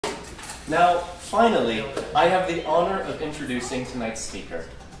Now, finally, I have the honor of introducing tonight's speaker.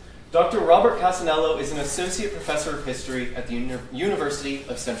 Dr. Robert Cassanello is an associate professor of history at the University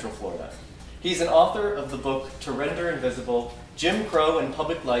of Central Florida. He's an author of the book To Render Invisible, Jim Crow and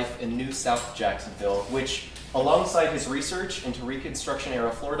Public Life in New South Jacksonville, which, alongside his research into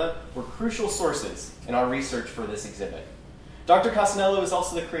Reconstruction-era Florida, were crucial sources in our research for this exhibit. Dr. Cassanello is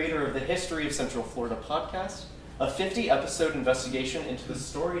also the creator of the History of Central Florida podcast, a 50-episode investigation into the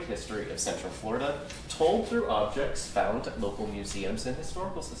storied history of Central Florida, told through objects found at local museums and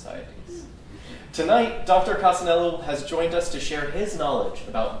historical societies. Tonight, Dr. Cassanello has joined us to share his knowledge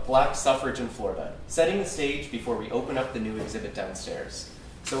about Black suffrage in Florida, setting the stage before we open up the new exhibit downstairs.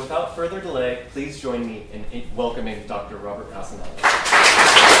 So without further delay, please join me in welcoming Dr. Robert Cassanello.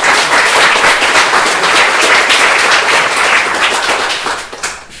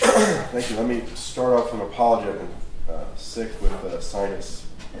 Thank you. Let me start off with an apology. I've been sick with a sinus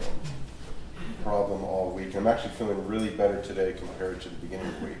problem all week. I'm actually feeling really better today compared to the beginning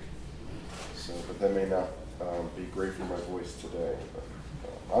of the week. So, but that may not be great for my voice today. But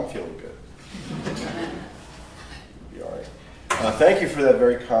I'm feeling good. Be all right. Thank you for that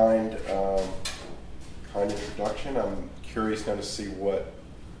very kind introduction. I'm curious now to see what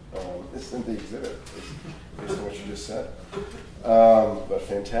is in the exhibit, based on what you just said. But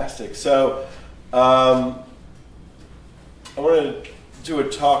fantastic. So I want to do a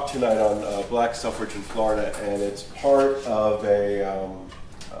talk tonight on Black suffrage in Florida, and it's part of a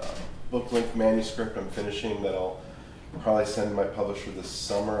book-length manuscript I'm finishing that I'll probably send to my publisher this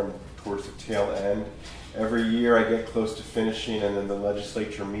summer. I'm towards the tail end. Every year I get close to finishing, and then the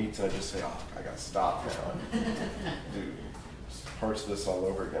legislature meets, and I just say, oh, I got to stop now. Do parts of this all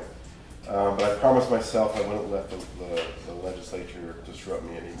over again. But I promised myself I wouldn't let the legislature disrupt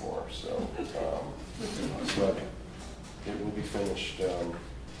me anymore. So, it will be finished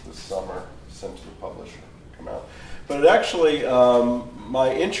this summer, sent to the publisher, come out. But it actually,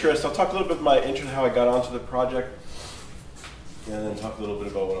 my interest, I'll talk a little bit about my interest, how I got onto the project, and then talk a little bit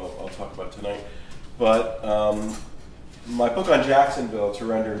about what I'll talk about tonight. But my book on Jacksonville, To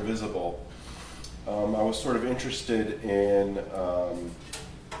Render Invisible, I was sort of interested in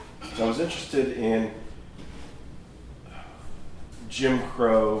Jim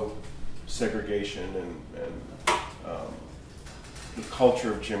Crow segregation and the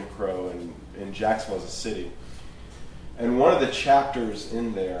culture of Jim Crow in Jacksonville as a city. And one of the chapters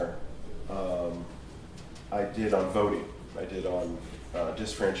in there I did on voting. I did on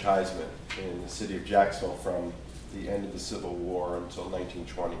disfranchisement in the city of Jacksonville from the end of the Civil War until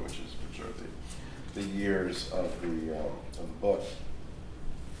 1920, which are the years of the book.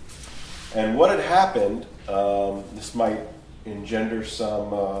 And what had happened, this might engender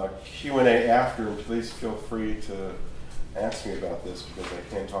some Q&A after, and please feel free to ask me about this because I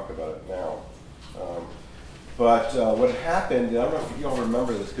can't talk about it now. But what happened, I don't know if you all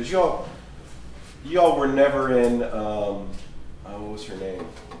remember this, because you all were never in, what was her name?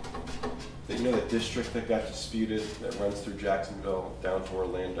 You know the district that got disputed that runs through Jacksonville down to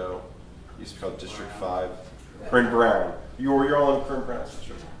Orlando? It used to be called District 5. Corinne Brown. You're all in Corinne Brown's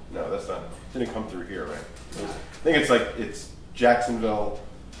district? No, that's not. It didn't come through here, right? I think it's Jacksonville,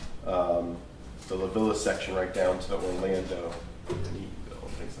 the La Villa section right down to Orlando and Eatonville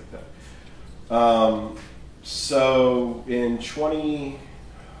and things like that. So in this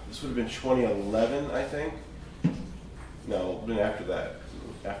would have been 2011, I think. No, then after that,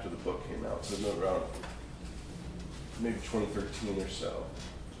 after the book came out, so around maybe 2013 or so.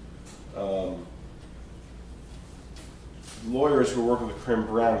 Lawyers who were working with Corinne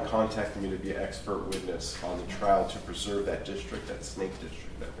Brown contacted me to be an expert witness on the trial to preserve that district, that Snake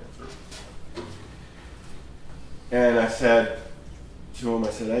district that went through. And I said to him,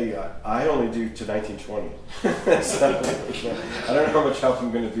 hey, I only do to 1920. So, I don't know how much help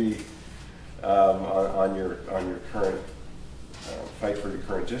I'm going to be on your current fight for your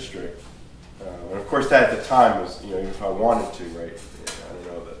current district. And of course, that at the time was, even if I wanted to, right? I don't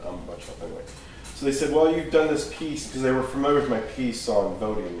know that I'm much help anyway. So they said, well, you've done this piece, because they were familiar with my piece on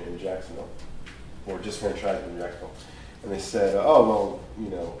voting in Jacksonville, or disfranchisement in Jacksonville. And they said, oh,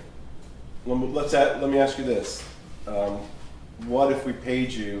 well, let me ask you this. What if we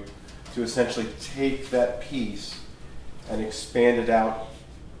paid you to essentially take that piece and expand it out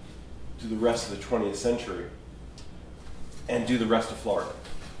to the rest of the 20th century and do the rest of Florida?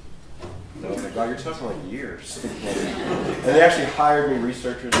 And I was like, wow, you're talking like years. And they actually hired me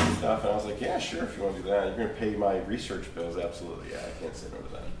researchers and stuff, and I was like, yeah, sure, if you want to do that. You're going to pay my research bills? Absolutely, yeah, I can't say no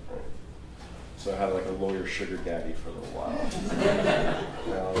to that. Right? So I had like a lawyer sugar daddy for a little while.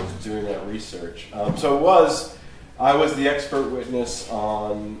 I was doing that research. So it was, I was the expert witness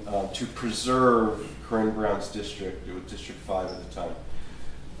on to preserve Corinne Brown's district. It was District 5 at the time.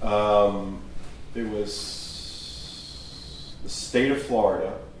 It was the state of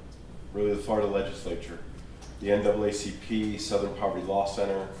Florida, really the Florida legislature, the NAACP, Southern Poverty Law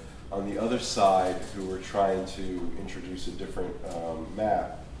Center, on the other side, who were trying to introduce a different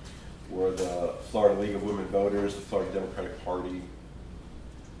map, were the Florida League of Women Voters, the Florida Democratic Party.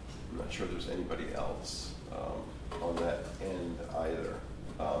 I'm not sure there's anybody else on that end either.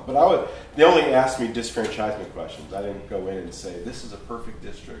 But they only asked me disfranchisement questions. I didn't go in and say, this is a perfect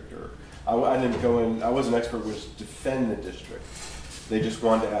district, or I didn't go in, I wasn't an expert which defend the district. They just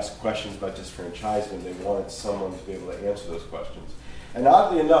wanted to ask questions about disfranchisement. They wanted someone to be able to answer those questions. And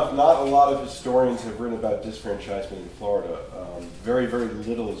oddly enough, not a lot of historians have written about disfranchisement in Florida. Very, very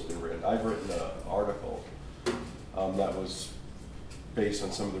little has been written. I've written an article that was based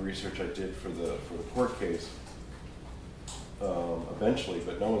on some of the research I did for the court case eventually,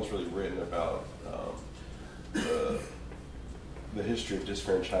 but no one's really written about the history of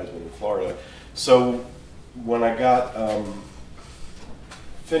disfranchisement in Florida. So when I got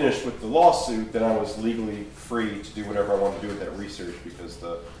finished with the lawsuit, then I was legally free to do whatever I wanted to do with that research, because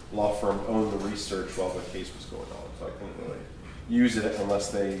the law firm owned the research while the case was going on. So I couldn't really use it unless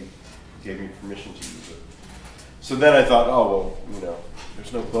they gave me permission to use it. So then I thought, oh, well,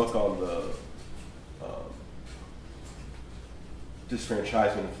 there's no book on the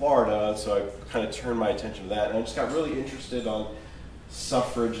disfranchisement in Florida, so I kind of turned my attention to that. And I just got really interested on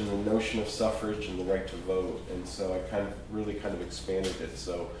suffrage and the notion of suffrage and the right to vote, and so I really expanded it.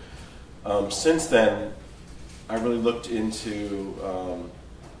 So since then, I really looked into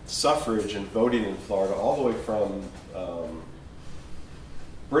suffrage and voting in Florida, all the way from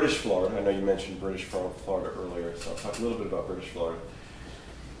British Florida. I know you mentioned British Florida earlier, so I'll talk a little bit about British Florida.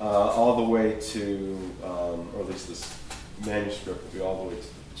 All the way to, or at least this manuscript will be all the way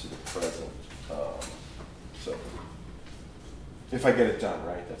to the present. So. If I get it done,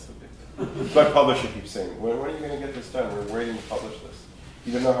 right? That's the big thing. My publisher keeps saying, when are you going to get this done? We're waiting to publish this.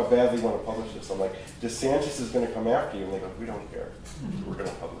 You don't know how badly you want to publish this. I'm like, DeSantis is going to come after you. And they go, we don't care. We're going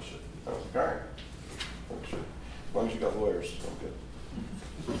to publish it. I was like, all right. Sure. As long as you got lawyers, I'm good.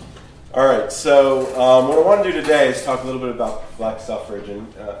 All right, so what I want to do today is talk a little bit about black suffrage.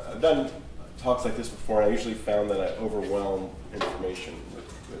 And I've done talks like this before, and I usually found that I overwhelm information with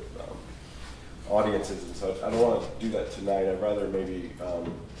audiences, and so I don't want to do that tonight. I'd rather maybe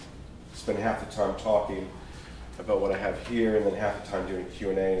spend half the time talking about what I have here, and then half the time doing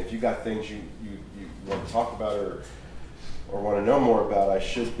Q&A. And if you got things you want to talk about or want to know more about, I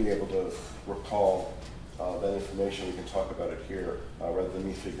should be able to recall that information. We can talk about it here, rather than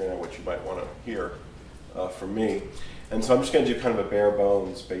me figuring out what you might want to hear from me. And so I'm just going to do kind of a bare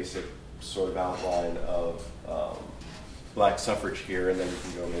bones, basic sort of outline of black suffrage here, and then we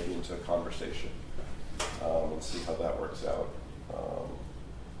can go maybe into a conversation and see how that works out.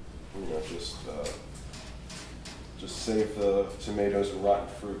 Just save the tomatoes and rotten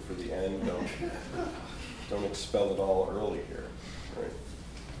fruit for the end. Don't expel it all early here, right?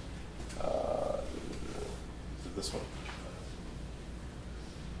 Is it this one?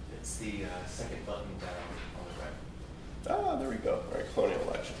 It's the second button down on the right. Ah, there we go. All right, colonial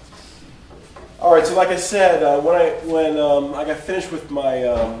elections. All right, so like I said, when I got finished with my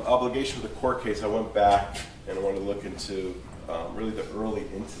obligation with the court case, I went back and I wanted to look into really the early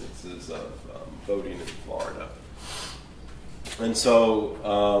incidences of voting in Florida. And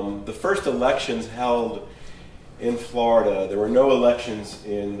so the first elections held in Florida, there were no elections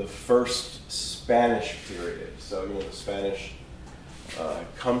in the first Spanish period. So, the Spanish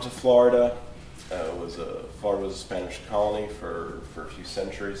come to Florida. Florida was a Spanish colony for a few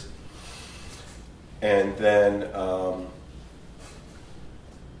centuries. And then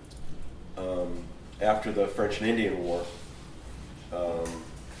after the French and Indian War,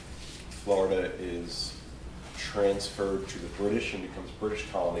 Florida is transferred to the British and becomes a British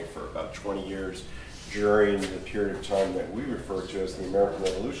colony for about 20 years during the period of time that we refer to as the American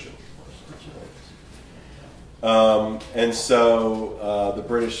Revolution. And so the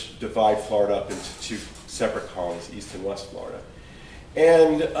British divide Florida up into two separate colonies, East and West Florida.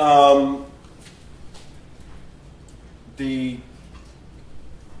 And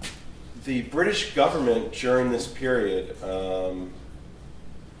the British government during this period,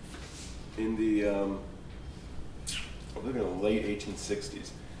 in the late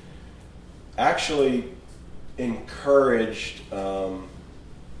 1860s, actually encouraged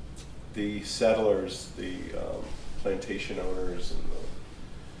the settlers, the plantation owners, and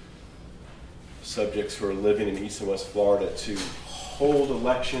subjects who are living in East and West Florida to hold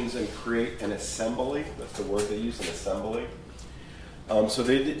elections and create an assembly. That's the word they use, an assembly. So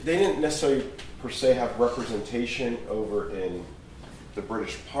they didn't necessarily per se have representation over in the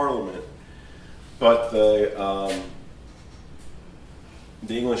British Parliament, but the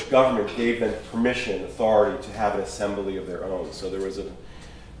English government gave them permission, authority to have an assembly of their own. So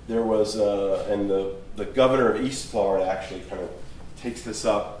and the governor of East Florida actually kind of takes this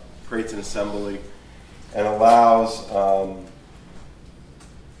up, creates an assembly, and allows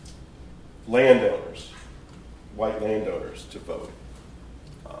landowners, white landowners, to vote.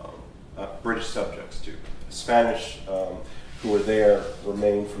 British subjects too. Spanish who were there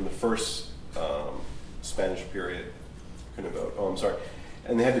remained from the first Spanish period, couldn't vote. Oh, I'm sorry.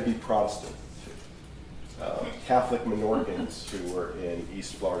 And they had to be Protestant too. Catholic Menorcans who were in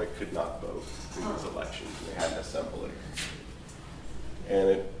East Florida could not vote in these elections. They had an assembly. And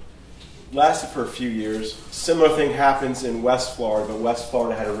it lasted for a few years. Similar thing happens in West Florida, but West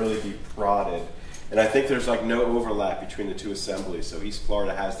Florida had to really be prodded. And I think there's like no overlap between the two assemblies. So East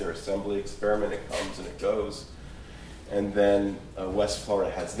Florida has their assembly experiment. It comes and it goes. And then West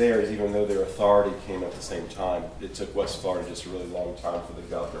Florida has theirs, even though their authority came at the same time. It took West Florida just a really long time for the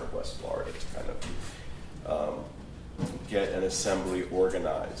governor of West Florida to kind of get an assembly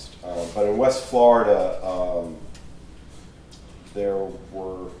organized. But in West Florida, there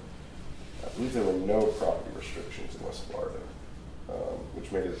were, I believe there were no property restrictions in West Florida,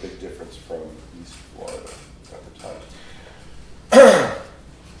 which made a big difference from East Florida at the time.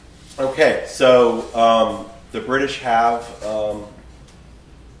 Okay, so the British have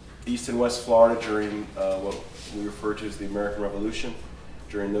East and West Florida during what we refer to as the American Revolution,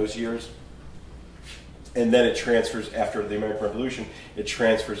 during those years. And then it transfers, after the American Revolution, it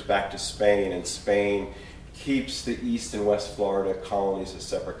transfers back to Spain, and Spain keeps the East and West Florida colonies as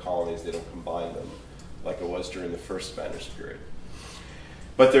separate colonies. They don't combine them like it was during the first Spanish period.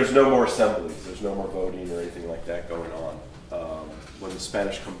 But there's no more assemblies, there's no more voting or anything like that going on when the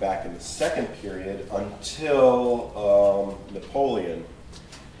Spanish come back in the second period until Napoleon.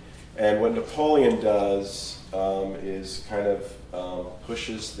 And what Napoleon does is kind of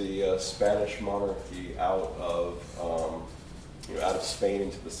pushes the Spanish monarchy out of Spain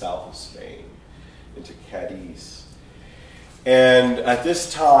into the south of Spain, into Cadiz. And at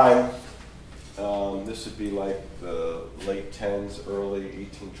this time, this would be like the late 10s, early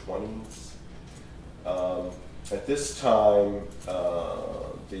 1820s. At this time,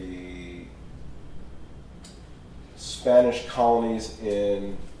 the Spanish colonies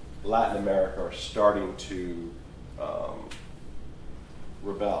in Latin America are starting to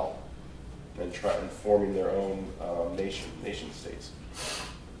rebel and try and forming their own nation states.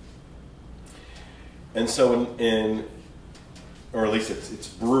 And so or at least it's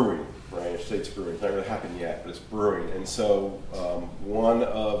brewing, right? I should say it's brewing. It's not really happened yet, but it's brewing. And so one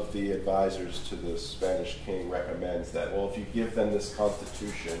of the advisors to the Spanish king recommends that, well, if you give them this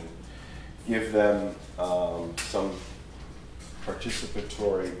constitution, give them some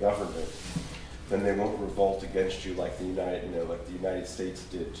participatory government, then they won't revolt against you like the United States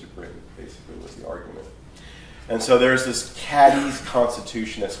did to Britain, basically was the argument. And so there's this Cadiz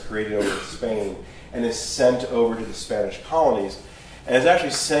constitution that's created over in Spain and is sent over to the Spanish colonies, and it's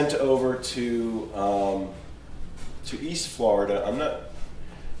actually sent over to East Florida. I'm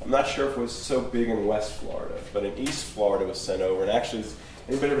not sure if it was so big in West Florida, but in East Florida it was sent over. And actually,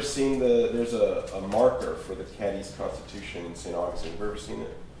 anybody ever seen there's a marker for the Cadiz Constitution in St. Augustine? Have you ever seen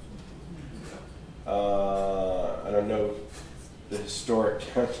it? I don't know the historic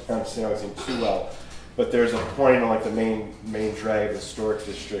town of St. Augustine too well, but there's a point on like the main drag of the historic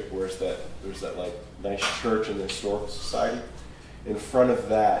district where there's that like nice church in the Historical Society. In front of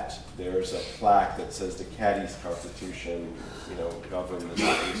that, there's a plaque that says the Cadiz Constitution, govern the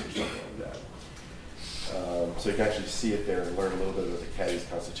states or something like that. So you can actually see it there and learn a little bit about the Cadiz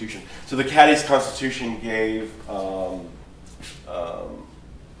Constitution. So the Cadiz Constitution gave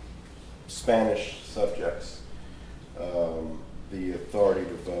Spanish subjects the authority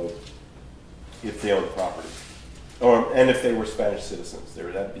to vote if they owned property. And if they were Spanish citizens. They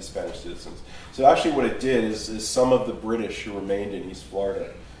would have to be Spanish citizens. So actually what it did is some of the British who remained in East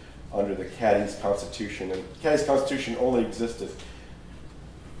Florida under the Cadiz Constitution, and the Cadiz Constitution only existed,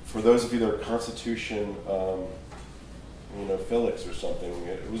 for those of you that are Constitution philics or something,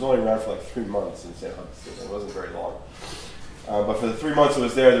 it was only around for like 3 months in St. Augustine. It wasn't very long. But for the 3 months it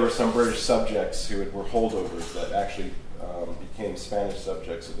was there were some British subjects who were holdovers that actually became Spanish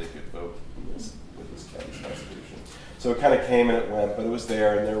subjects so they could vote with this Cadiz Constitution. So it kind of came and it went, but it was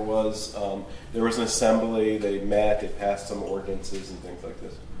there, and there was an assembly. They met, they passed some ordinances and things like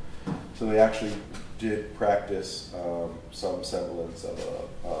this. So they actually did practice some semblance of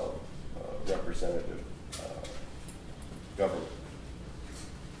a representative government.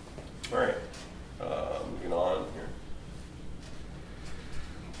 All right, moving on here.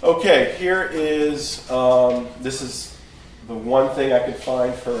 Okay, here is, this is the one thing I could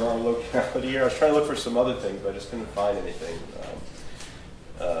find for our locality here. I was trying to look for some other things, but I just couldn't find anything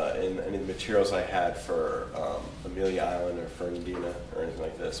in any of the materials I had for Amelia Island or Fernandina or anything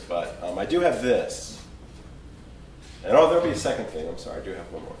like this. But I do have this. And oh, there'll be a second thing. I'm sorry, I do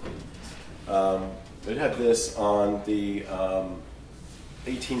have one more thing. I did have this on the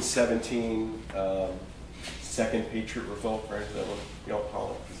 1817 Second Patriot Revolt, right? Is that what y'all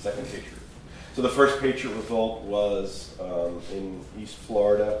call it? The Second Patriot. So the first Patriot Revolt was in East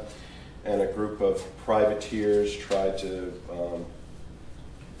Florida, and a group of privateers tried to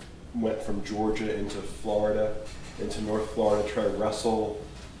went from Georgia into Florida, into North Florida, try to wrestle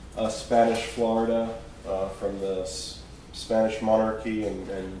Spanish Florida from the Spanish monarchy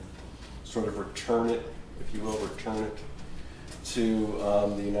and sort of return it, if you will, return it to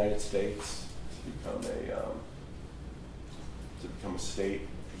the United States to become a state,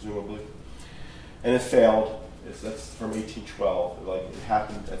 presumably. And it failed. That's from 1812. Like, it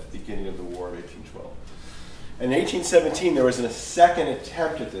happened at the beginning of the war of 1812. And in 1817, there was a second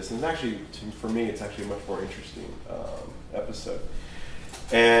attempt at this. And actually, for me, it's actually a much more interesting episode.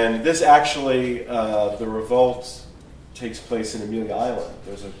 And this actually, the revolt takes place in Amelia Island.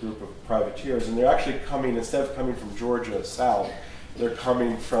 There's a group of privateers, and they're actually coming, instead of coming from Georgia south, they're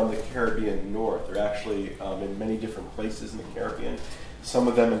coming from the Caribbean north. They're actually in many different places in the Caribbean, some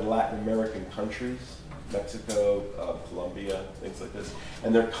of them in Latin American countries, Mexico, Colombia, things like this.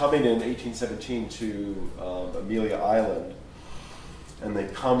 And they're coming in 1817 to Amelia Island. And they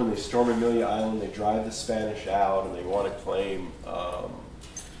come and they storm Amelia Island, they drive the Spanish out, and they want to claim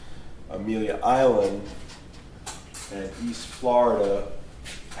Amelia Island. And East Florida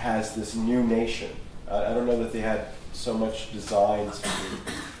has this new nation. I don't know that they had so much designs to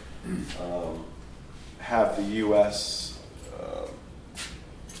have the U.S.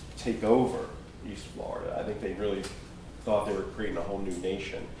 Take over East Florida. I think they really thought they were creating a whole new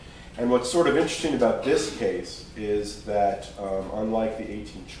nation. And what's sort of interesting about this case is that, unlike the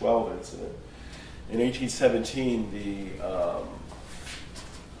 1812 incident, in 1817 the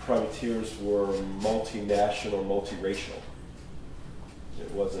privateers were multinational, multiracial.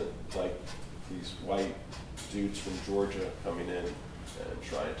 It wasn't like these white dudes from Georgia coming in and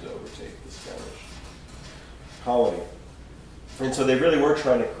trying to overtake the Spanish colony. And so they really were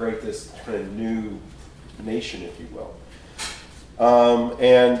trying to create this kind of new nation, if you will.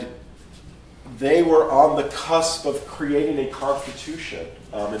 And they were on the cusp of creating a constitution.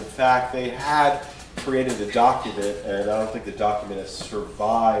 In fact, they had created a document, and I don't think the document has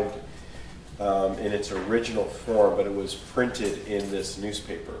survived in its original form, but it was printed in this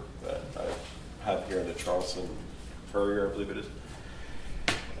newspaper that I have here in the Charleston Courier, I believe it is.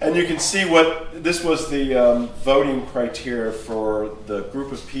 And you can see what, this was the voting criteria for the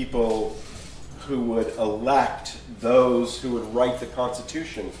group of people who would elect those who would write the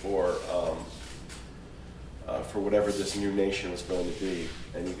Constitution for whatever this new nation was going to be.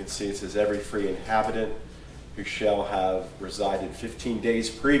 And you can see it says every free inhabitant who shall have resided 15 days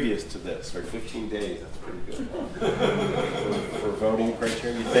previous to this, or 15 days, that's pretty good for voting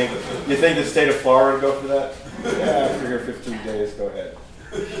criteria. You think the state of Florida would go for that? Yeah, after here 15 days, go ahead.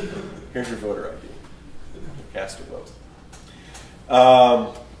 Here's your voter ID. Cast a vote.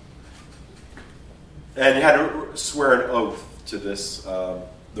 And you had to swear an oath to this,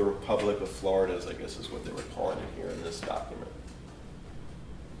 the Republic of Florida, I guess is what they were calling it here in this document.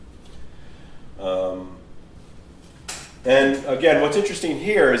 And again, what's interesting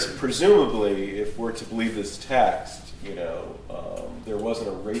here is presumably, if we're to believe this text, there wasn't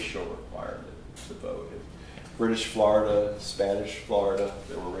a racial requirement to vote. In British Florida, Spanish Florida,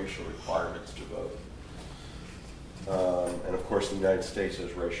 there were racial requirements to vote. And of course, in the United States,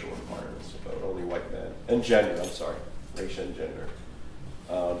 there's racial requirements to vote. Only white men. And gender, I'm sorry. Race and gender.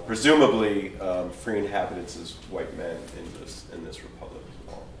 Presumably, free inhabitants is white men in this republic as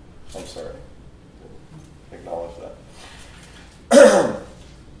well. I'm sorry. Acknowledge that.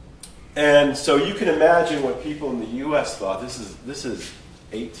 And so you can imagine what people in the U.S. thought. This is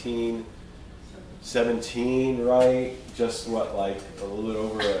 1817, right? Just what, like a little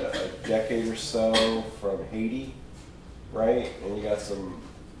over a decade or so from Haiti, right? And you got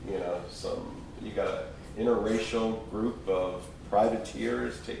you got an interracial group of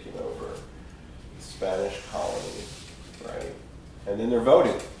privateers taking over the Spanish colony, right? And then they're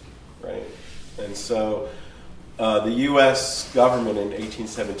voting, right? And so the U.S. government in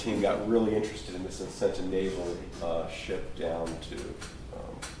 1817 got really interested in this and sent a naval ship down to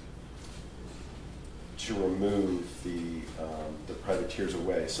remove the privateers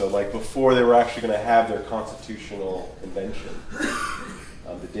away. So, like before, they were actually going to have their constitutional convention.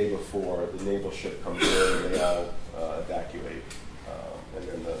 The day before, the naval ship comes in and they all evacuate, and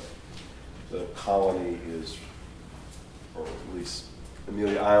then the colony is, or at least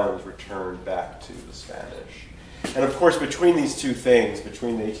Amelia Island, is returned back to the Spanish. And of course, between these two things,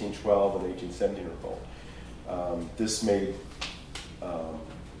 between the 1812 and the 1817 revolt, this made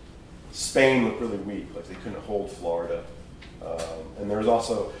Spain look really weak, like they couldn't hold Florida. And there was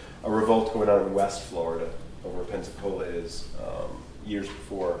also a revolt going on in West Florida, over where Pensacola is, years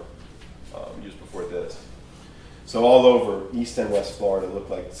before this. So all over East and West Florida, it looked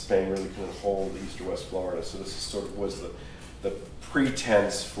like Spain really couldn't hold East or West Florida. So this sort of was the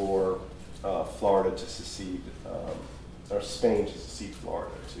pretense for Florida to secede, or Spain to secede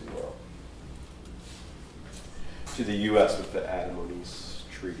Florida to the U.S. with the Adamonis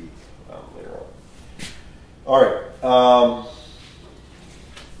Treaty later on. All right.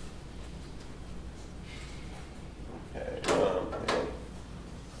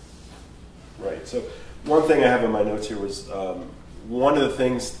 Right. So one thing I have in my notes here was one of the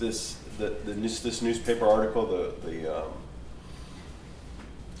things this newspaper article, the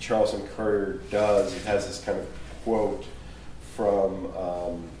Charleston Courier does. It has this kind of quote from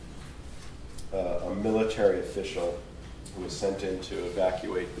a military official who was sent in to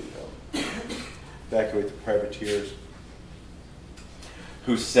evacuate the privateers,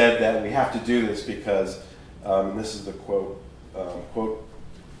 who said that we have to do this because, and this is the quote,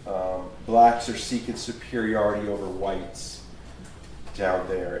 blacks are seeking superiority over whites down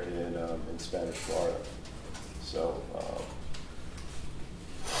there in Spanish Florida. So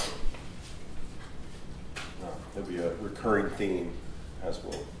there'll be a recurring theme as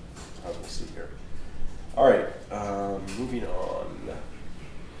we'll see here. All right, moving on.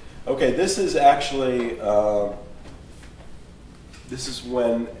 Okay, this is actually this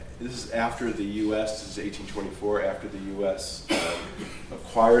is after the U.S. This is 1824, after the U.S.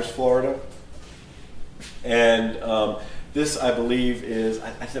 Acquires Florida, and this, I believe, is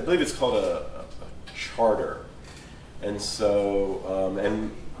I believe it's called a charter, and so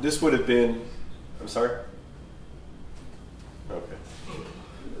and this would have been. I'm sorry. Okay.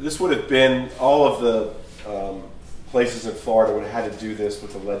 This would have been all of the places in Florida would have had to do this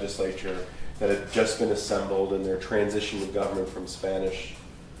with the legislature that had just been assembled in their transition of government from Spanish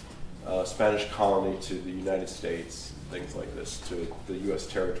colony to the United States, things like this, to the U.S.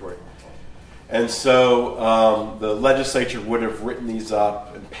 territory. And so the legislature would have written these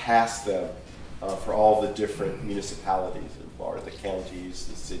up and passed them for all the different municipalities in Florida, the counties,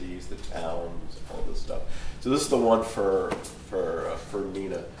 the cities, the towns, all this stuff. So this is the one for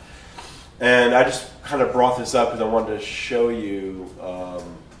Fernandina. And I just kind of brought this up because I wanted to show you,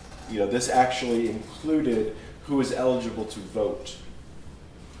 this actually included who is eligible to vote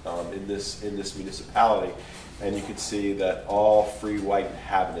in this municipality, and you can see that all free white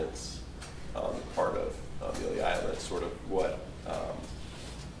inhabitants are part of Amelia Island. That's sort of what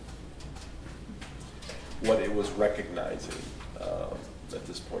it was recognizing at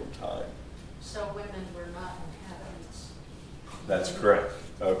this point in time. So women were not inhabitants. That's correct,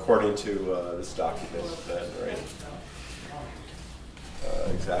 according to this document. Then, right?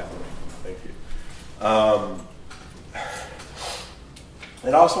 Exactly. Thank you.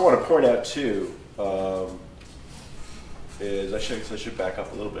 And I also want to point out too is I should back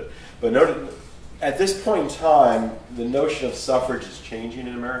up a little bit, but note at this point in time the notion of suffrage is changing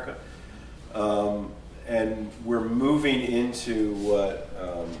in America, and we're moving into what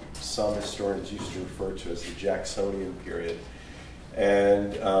some historians used to refer to as the Jacksonian period.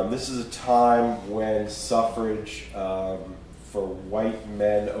 And this is a time when suffrage for white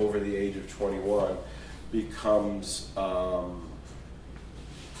men over the age of 21 becomes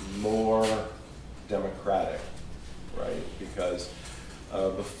more democratic, right? Because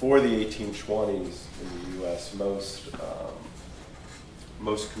before the 1820s in the U.S.,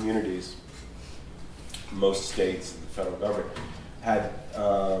 most communities, most states, and the federal government had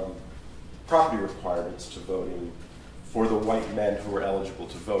property requirements to voting for the white men who were eligible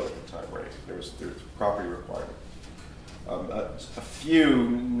to vote at the time, right? There was property requirement. A few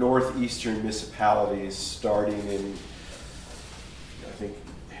northeastern municipalities starting in, I think,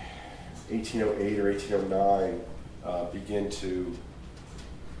 1808 or 1809 begin to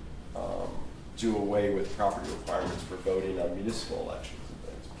do away with property requirements for voting on municipal elections and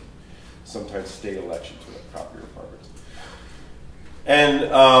things. Sometimes state elections with property requirements. And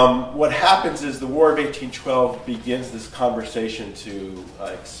what happens is the War of 1812 begins this conversation to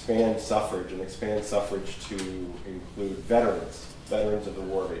expand suffrage, and expand suffrage to include veterans of the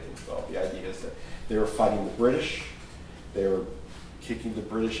War of 1812. The idea is that they were fighting the British, they were kicking the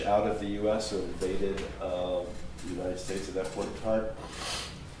British out of the U.S. who invaded the United States at that point in time.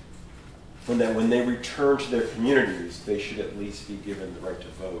 And that when they return to their communities, they should at least be given the right to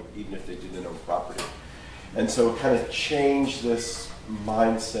vote, even if they didn't own property. And so it kind of changed this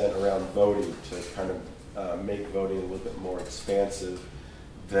mindset around voting to kind of make voting a little bit more expansive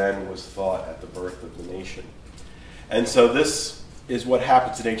than was thought at the birth of the nation. And so this is what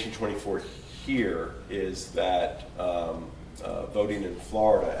happens in 1824 here, is that voting in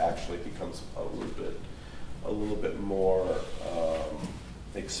Florida actually becomes a little bit more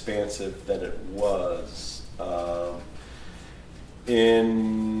expansive than it was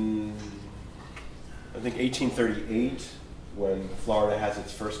in, I think, 1838, when Florida has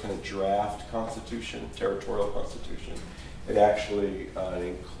its first kind of draft constitution, territorial constitution. It actually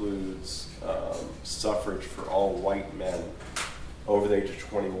includes suffrage for all white men over the age of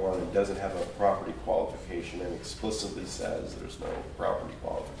 21 and doesn't have a property qualification, and explicitly says there's no property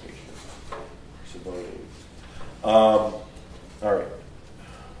qualification for voting. All right.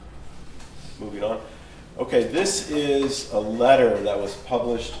 Moving on. Okay, this is a letter that was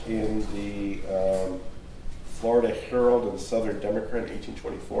published in the Florida Herald and Southern Democrat in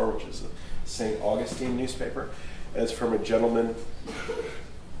 1824, which is a St. Augustine newspaper. And it's from a gentleman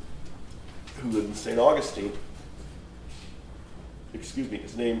who lived in St. Augustine. Excuse me,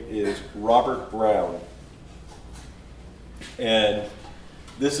 his name is Robert Brown. And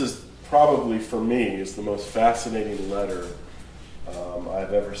this is probably, for me, is the most fascinating letter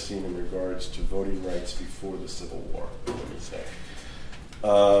I've ever seen in regards to voting rights before the Civil War, let me say.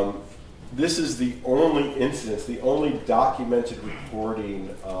 This is the only instance, the only documented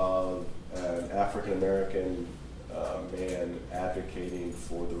recording of an African-American man advocating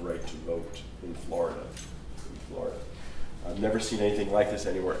for the right to vote in Florida. I've never seen anything like this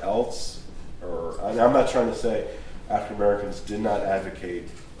anywhere else. And I'm not trying to say African-Americans did not advocate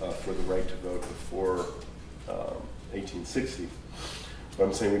for the right to vote before 1860. But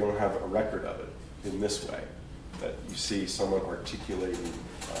I'm saying we don't have a record of it in this way, that you see someone articulating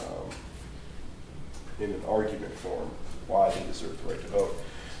in an argument form why they deserve the right to vote.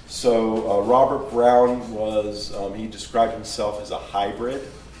 So Robert Brown was, he described himself as a hybrid.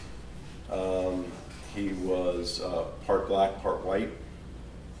 He was part black, part white.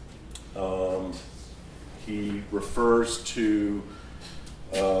 He refers to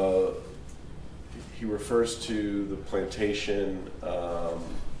the plantation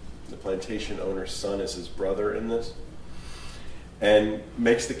owner's son as his brother in this, and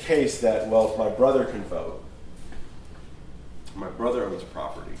makes the case that, well, if my brother can vote, my brother owns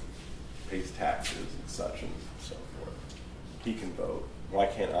property, pays taxes and such and so forth, he can vote. Why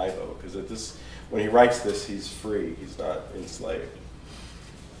can't I vote? Because when he writes this, he's free. He's not enslaved.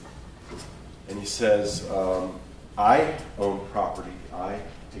 And he says, I own property. I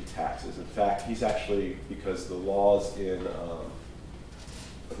pay taxes. In fact, he's actually, because the laws in,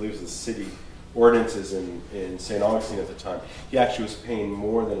 I believe it was the city ordinances in St. Augustine at the time, he actually was paying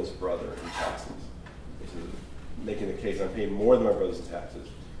more than his brother in taxes. He's making the case, I'm paying more than my brother's in taxes,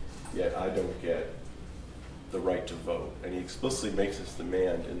 yet I don't get the right to vote. And he explicitly makes this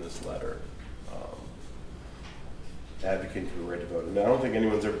demand in this letter, advocating for the right to vote. And I don't think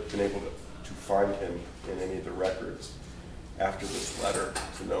anyone's ever been able to find him in any of the records after this letter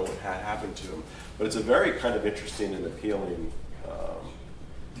to know what had happened to him. But it's a very kind of interesting and appealing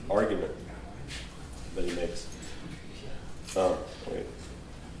argument that he makes. Wait.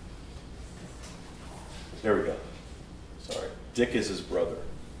 There we go. Sorry. Dick is his brother.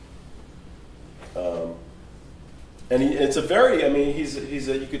 And it's a very, I mean,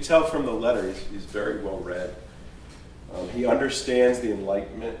 you could tell from the letter, he's very well read. He understands the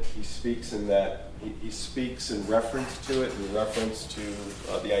Enlightenment. He speaks in that, he speaks in reference to it, in reference to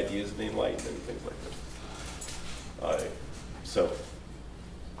the ideas of the Enlightenment and things like this.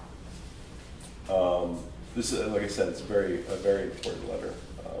 This is, like I said, it's a very important letter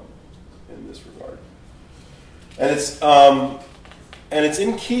in this regard. And it's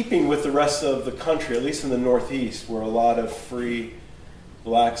in keeping with the rest of the country, at least in the Northeast, where a lot of free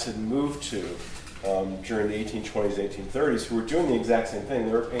blacks had moved to during the 1820s, 1830s, who were doing the exact same thing.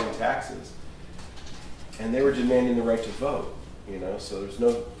 They were paying taxes, and they were demanding the right to vote. You know, so there's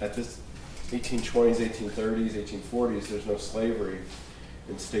no, at this 1820s, 1830s, 1840s, there's no slavery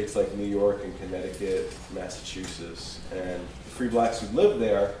in states like New York and Connecticut, Massachusetts, and the free blacks who lived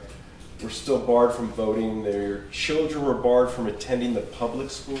there were still barred from voting. Their children were barred from attending the public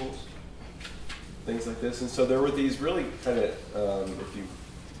schools, things like this. And so there were these really kind of, if you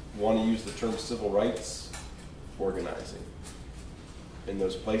want to use the term civil rights organizing in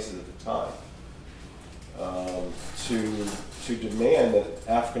those places at the time, to demand that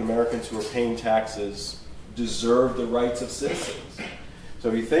African Americans who were paying taxes deserved the rights of citizens. So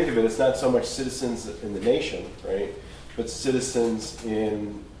if you think of it, it's not so much citizens in the nation, right, but citizens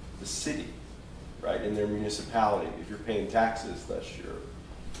in the city, right, in their municipality. If you're paying taxes, thus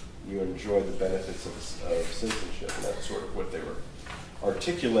you enjoy the benefits of citizenship, and that's sort of what they were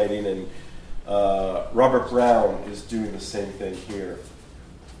articulating. And Robert Brown is doing the same thing here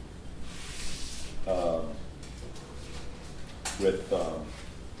with the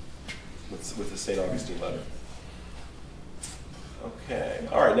St. Augustine letter. Okay.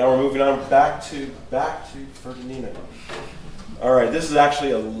 All right. Now we're moving on back to Fernandina. All right. This is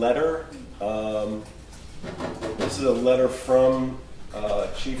actually a letter. This is a letter from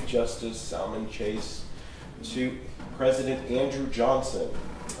Chief Justice Salmon Chase to President Andrew Johnson,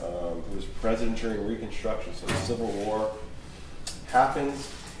 who was president during Reconstruction. So the Civil War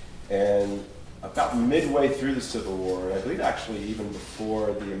happens, and about midway through the Civil War, and I believe actually even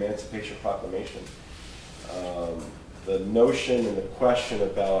before the Emancipation Proclamation, the notion and the question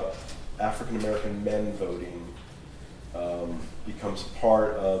about African American men voting becomes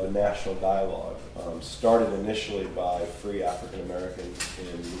part of a national dialogue, started initially by free African Americans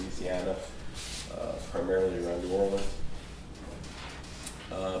in Louisiana, primarily around New Orleans,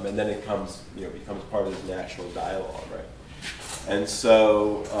 and then it becomes part of this national dialogue, right? And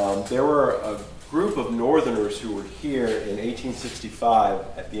so there were a group of Northerners who were here in 1865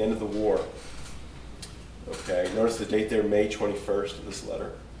 at the end of the war. Okay, notice the date there, May 21st of this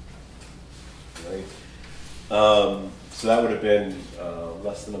letter. Right? So that would have been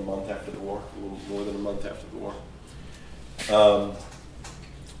less than a month after the war, a little more than a month after the war.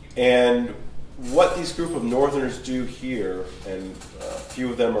 And what these group of Northerners do here, and a few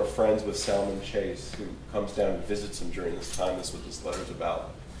of them are friends with Salmon Chase, who comes down and visits them during this time, that's what this letter's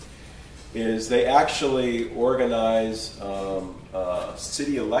about, is they actually organize a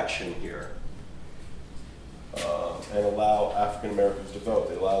city election here and allow African Americans to vote.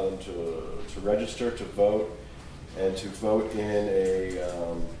 They allow them to register, to vote, and to vote in a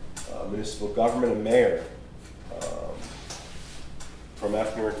municipal government, a mayor from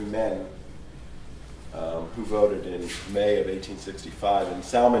African American men who voted in May of 1865. And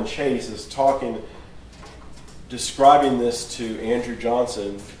Salmon Chase is describing this to Andrew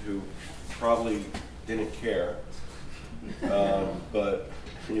Johnson, who probably didn't care, but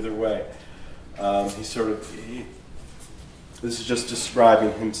either way, this is just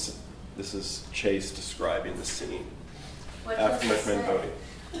describing him. This is Chase describing the scene. African American men voting.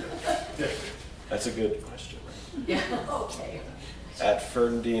 That's a good question, right? Yeah, okay. At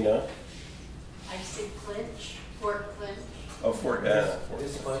Fernandina. I see Clinch, Fort Clinch. Oh, Fort Clinch.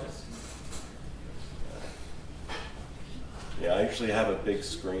 Yeah, I actually have a big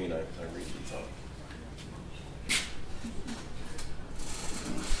screen. I read these up.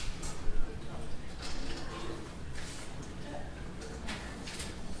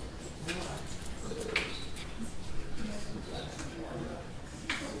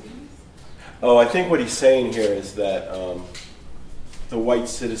 Oh, I think what he's saying here is that the white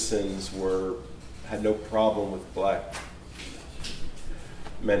citizens had no problem with black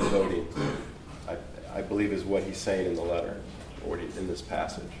men voting, I believe is what he's saying in the letter, or in this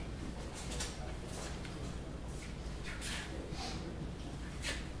passage.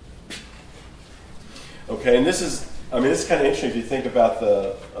 Okay, and this is kind of interesting if you think about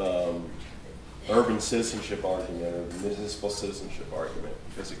the urban citizenship argument or the municipal citizenship argument,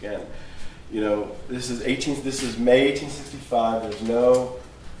 because again, this is May 1865. There's no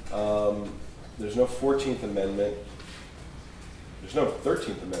 14th Amendment. There's no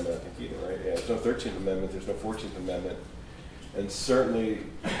 13th Amendment, I think, either, right? Yeah, there's no 13th Amendment. There's no 14th Amendment, and certainly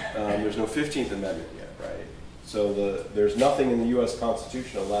there's no 15th Amendment yet, right? So there's nothing in the U.S.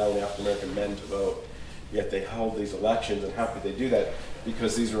 Constitution allowing African American men to vote. Yet they hold these elections, and how could they do that?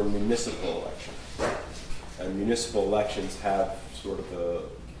 Because these are municipal elections, and municipal elections have sort of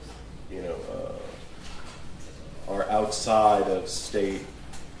are outside of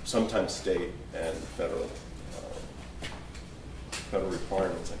sometimes state and federal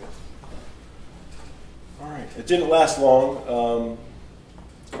requirements, I guess. All right, it didn't last long.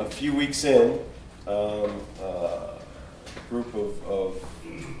 A few weeks in, a group of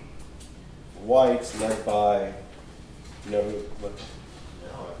whites led by,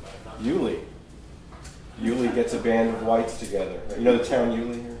 Yulee. Yulee gets a band of whites together. You know the town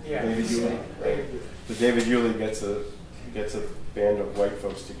Yulee here? Yeah. David Yulee. Right. So David Yulee gets a band of white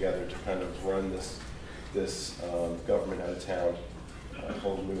folks together to kind of run this government out of town,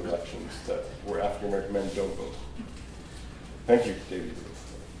 hold new elections where African American men don't vote. Thank you, David Yulee.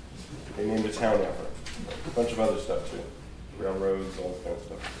 They named a town after him. A bunch of other stuff too, railroads, all that kind of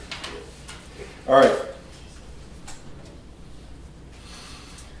stuff. All right.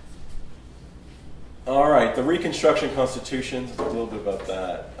 All right, the Reconstruction Constitution, a little bit about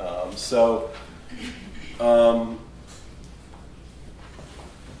that.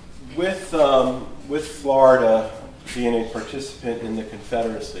 With Florida being a participant in the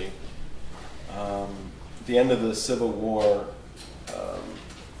Confederacy, at the end of the Civil War,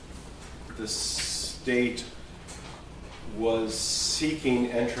 the state was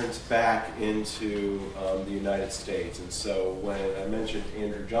seeking entrance back into the United States. And so when I mentioned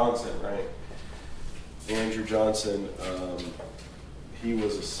Andrew Johnson, right? Andrew Johnson, he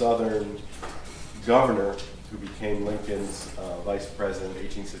was a Southern governor who became Lincoln's vice president in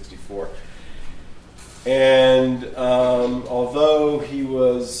 1864. And although he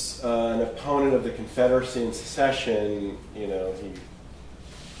was an opponent of the Confederacy and secession, you know,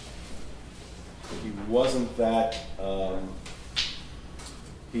 he wasn't that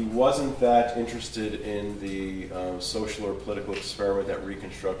interested in the social or political experiment that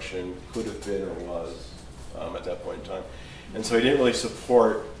Reconstruction could have been or was at that point in time. And so he didn't really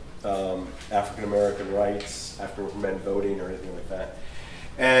support African American rights, African men voting or anything like that.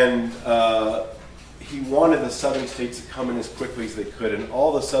 And he wanted the Southern states to come in as quickly as they could, and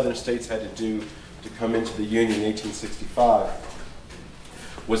all the Southern states had to do to come into the Union in 1865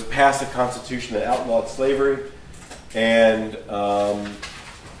 was pass a constitution that outlawed slavery and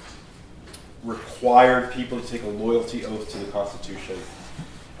required people to take a loyalty oath to the Constitution.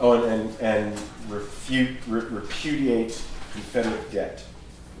 Oh, and repudiate Confederate debt.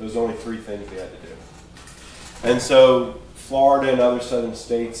 Those are only three things they had to do. And so Florida and other southern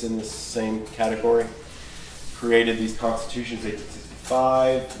states in the same category created these constitutions in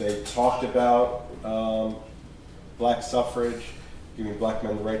 1865. They talked about black suffrage, giving black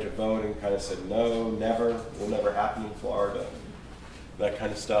men the right to vote, and kind of said, no, never, will never happen in Florida, that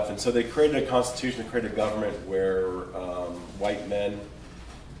kind of stuff. And so they created a constitution, they created a government where white men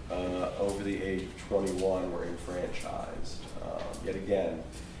over the age of 21 were enfranchised, yet again.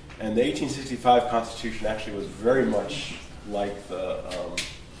 And the 1865 Constitution actually was very much like the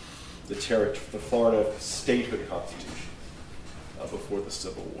Florida statehood Constitution before the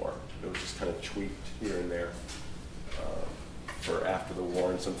Civil War. It was just kind of tweaked here and there for after the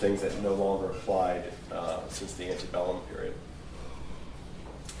war, and some things that no longer applied since the antebellum period.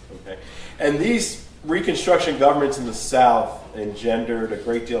 Okay, and these Reconstruction governments in the South engendered a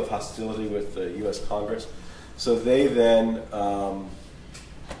great deal of hostility with the U.S. Congress. So they then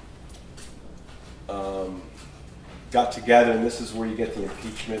got together, and this is where you get the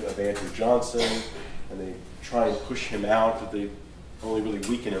impeachment of Andrew Johnson, and they try and push him out, but they only really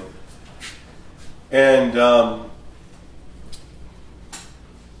weaken him. And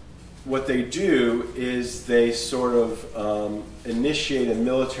what they do is they sort of initiate a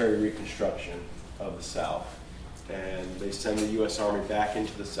military reconstruction of the South, and they send the U.S. Army back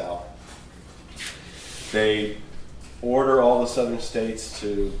into the South. They order all the southern states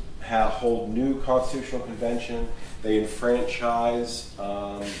to hold new constitutional convention. They enfranchise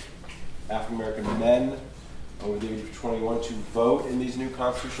African American men over the age of 21 to vote in these new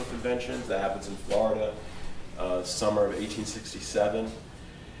constitutional conventions. That happens in Florida, summer of 1867.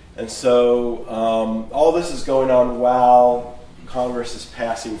 And so all this is going on while Congress is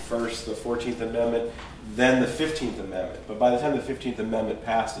passing first the 14th Amendment, then the 15th Amendment. But by the time the 15th Amendment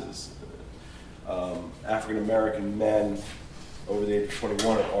passes, African American men over the age of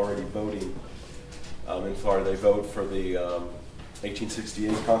 21 are already voting in Florida. They vote for the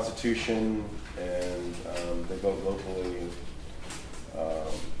 1868 Constitution, and they vote locally.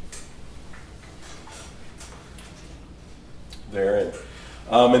 Therein.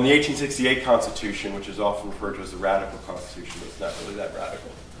 And the 1868 Constitution, which is often referred to as the Radical Constitution, but it's not really that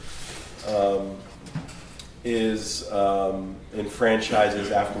radical,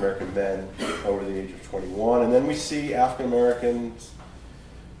 enfranchises African American men over the age of 21. And then we see African American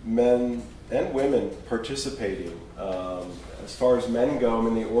men and women participating. As far as men go, I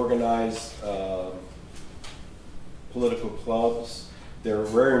mean, they organize political clubs. They're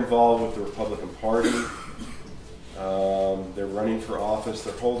very involved with the Republican Party. They're running for office.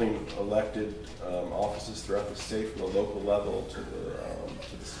 They're holding elected offices throughout the state, from the local level to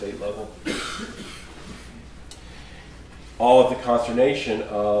the state level. All at the consternation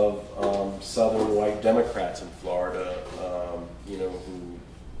of Southern white Democrats in Florida, who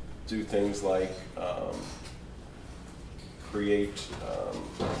do things like create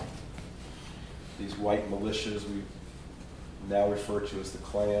these white militias we now refer to as the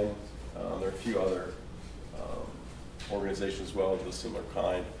Klan. There are a few other organizations as well of the similar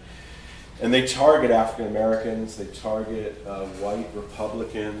kind. And they target African Americans, they target white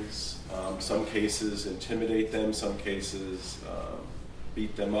Republicans, some cases intimidate them, some cases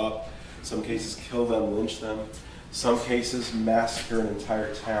beat them up, some cases kill them, lynch them, some cases massacre an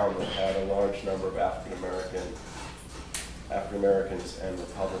entire town that had a large number of African Americans and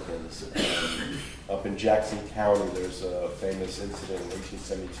Republicans. Up in Jackson County, there's a famous incident in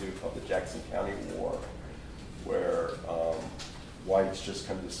 1872 called the Jackson County War, where whites just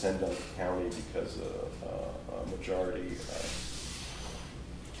come to descend on the county because a majority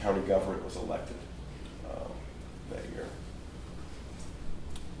county government was elected that year.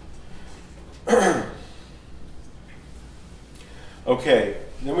 Okay,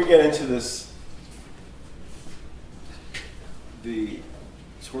 then we get into this,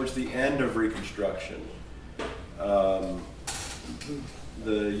 towards the end of Reconstruction, the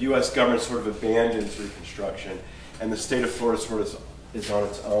U.S. government sort of abandons Reconstruction, and the state of Florida sort of is on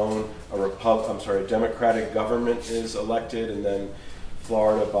its own. A Democratic government is elected, and then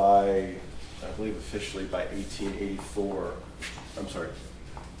Florida by, I believe officially by 1874,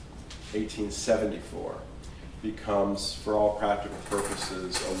 becomes, for all practical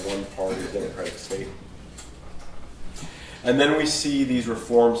purposes, a one-party Democratic state. And then we see these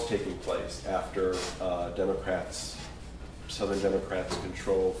reforms taking place after Southern Democrats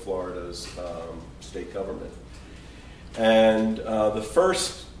control Florida's state government. And the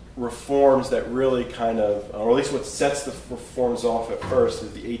first reforms that really kind of, or at least what sets the reforms off at first,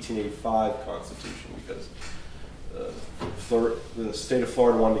 is the 1885 Constitution, because the state of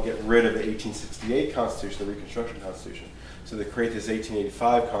Florida wanted to get rid of the 1868 Constitution, the Reconstruction Constitution. So they create this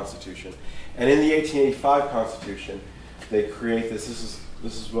 1885 Constitution. And in the 1885 Constitution, they create this.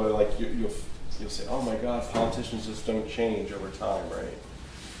 This is where, like, you'll say, oh my God, politicians just don't change over time, right?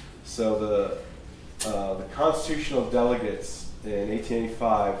 So the constitutional delegates in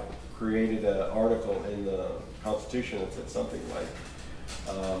 1885 created an article in the Constitution that said something like,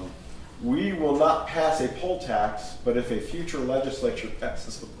 we will not pass a poll tax, but if a future legislature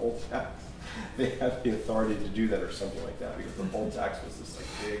passes a poll tax, they have the authority to do that, or something like that, because the poll tax was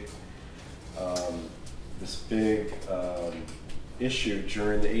this big issue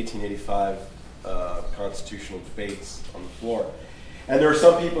during the 1885 constitutional debates on the floor. And there were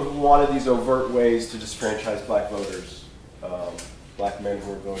some people who wanted these overt ways to disfranchise black voters, black men who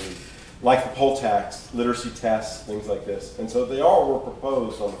were voting, like the poll tax, literacy tests, things like this. And so they all were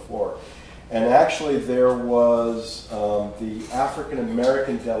proposed on the floor. And actually there was the African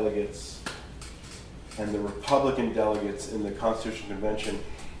American delegates and the Republican delegates in the Constitutional Convention,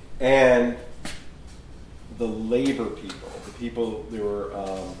 and the labor people, there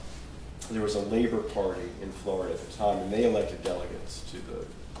was a labor party in Florida at the time, and they elected delegates to the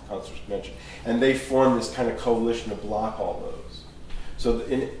Constitutional Convention. And they formed this kind of coalition to block all those. So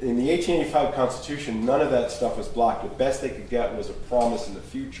in the 1885 Constitution, none of that stuff was blocked. The best they could get was a promise in the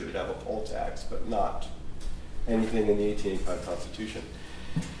future to have a poll tax, but not anything in the 1885 Constitution.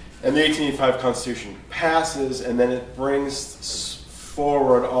 And the 1885 Constitution passes, and then it brings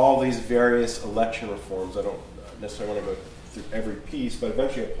forward all these various election reforms. I don't necessarily want to go through every piece, but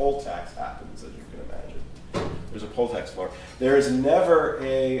eventually a poll tax happens, as you can imagine. There's a poll tax floor. There is never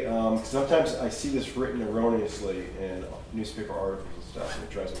a, sometimes I see this written erroneously in newspaper articles and stuff, and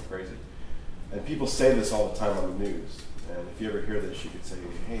it drives me crazy. And people say this all the time on the news. And if you ever hear this, you could say,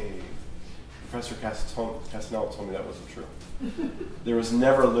 hey, Professor Cassanello told me that wasn't true. There was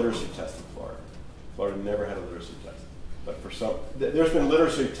never a literacy test in Florida. Florida never had a literacy test. But for some, there's been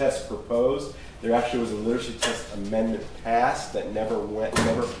literacy tests proposed. There actually was a literacy test amendment passed that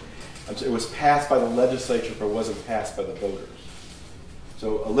it was passed by the legislature, but wasn't passed by the voters.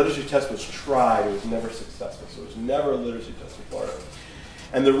 So a literacy test was tried, it was never successful. So there was never a literacy test in Florida.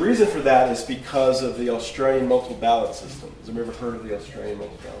 And the reason for that is because of the Australian multiple ballot system. Has anybody ever heard of the Australian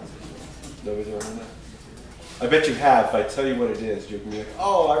multiple ballot system? Nobody's ever heard of that? I bet you have. If I tell you what it is, you can be like,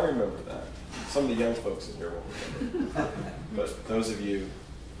 oh, I remember that. Some of the young folks in here won't remember. But those of you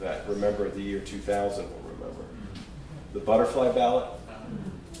that remember the year 2000 will remember. The butterfly ballot?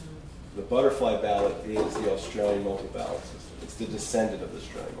 The butterfly ballot is the Australian multiple ballot system. It's the descendant of the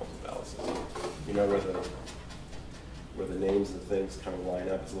Australian multiple ballot system. You know where the names and things kind of line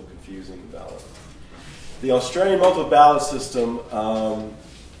up. It's a little confusing, the ballot. The Australian multiple ballot system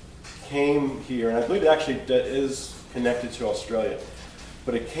came here, and I believe it actually is connected to Australia.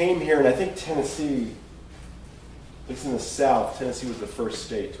 But it came here, and I think Tennessee least in the South, Tennessee was the first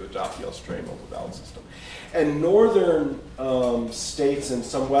state to adopt the Australian multiple ballot system. And northern states and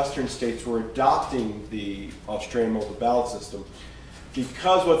some western states were adopting the Australian multiple ballot system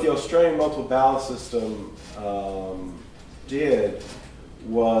because what the Australian multiple ballot system did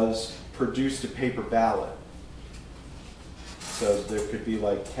was produced a paper ballot. So there could be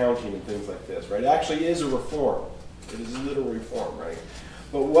like counting and things like this, right? It actually is a reform. It is a literal reform, right?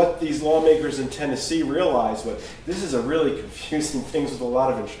 But what these lawmakers in Tennessee realized was, this is a really confusing thing with a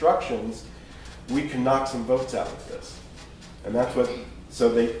lot of instructions. We can knock some votes out with this. And that's what, so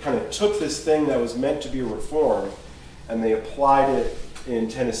they kind of took this thing that was meant to be a reform and they applied it in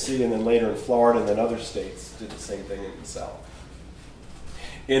Tennessee and then later in Florida and then other states did the same thing in the South,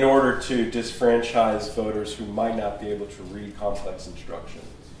 in order to disfranchise voters who might not be able to read complex instructions.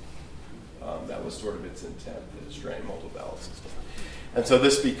 That was sort of its intent, the Australian multiple ballot system. And so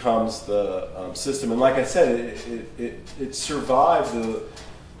this becomes the system. And like I said, it survived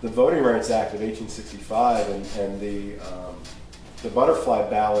the Voting Rights Act of 1865, and the butterfly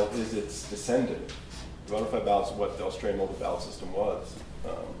ballot is its descendant. The butterfly ballot is what the Australian multiple ballot system was,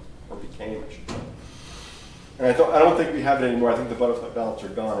 or became, I should say. And I don't think we have it anymore. I think the butterfly ballots are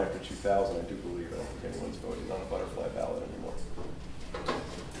gone after 2000, I do believe. I don't think anyone's voting on a butterfly ballot anymore.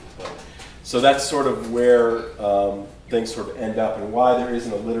 So that's sort of where things sort of end up and why there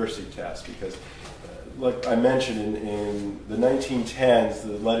isn't a literacy test. Because, like I mentioned, in the 1910s,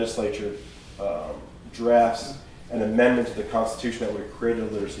 the legislature drafts an amendment to the Constitution that would have created a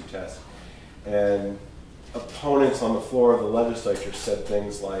literacy test. And opponents on the floor of the legislature said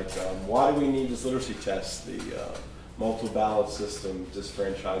things like, why do we need this literacy test? The multiple ballot system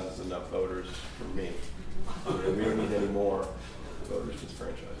disfranchises enough voters for me. We don't need any more voters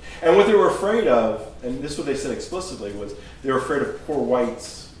disfranchised. And what they were afraid of, and this is what they said explicitly, was they were afraid of poor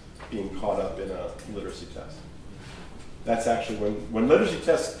whites being caught up in a literacy test. That's actually, when literacy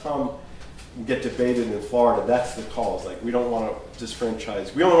tests come and get debated in Florida, that's the call. It's like, we don't want to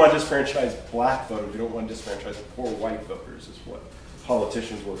disfranchise, we only want to disfranchise black voters, we don't want to disfranchise poor white voters, is what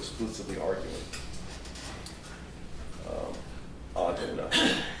politicians were explicitly arguing. Odd enough.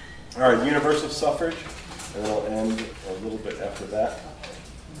 All right, universal suffrage, and we'll end a little bit after that.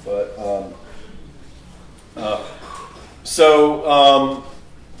 But,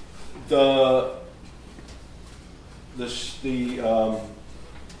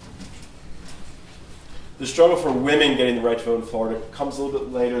 the struggle for women getting the right to vote in Florida comes a little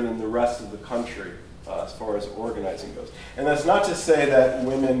bit later than the rest of the country as far as organizing goes. And that's not to say that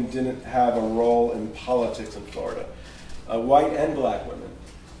women didn't have a role in politics in Florida. White and black women.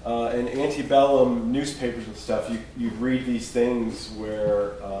 In antebellum newspapers and stuff, you'd read these things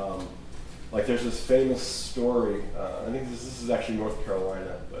where, like there's this famous story, I think this is actually North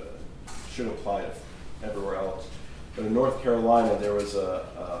Carolina, but it should apply to everywhere else. But in North Carolina, there was a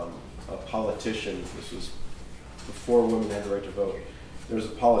politician, this was before women had the right to vote, there was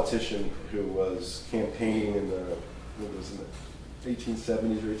a politician who was campaigning in the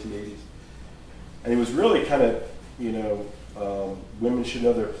 1870s or 1880s. And he was really kind of, women should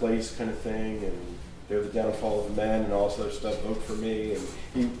know their place kind of thing, and they're the downfall of men and all this other stuff, vote for me. And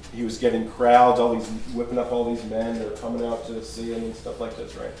he was getting crowds, whipping up all these men that are coming out to see him and stuff like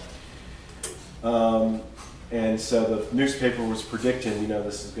this, right? And so the newspaper was predicting,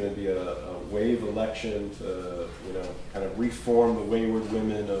 this is going to be a wave election to, kind of reform the wayward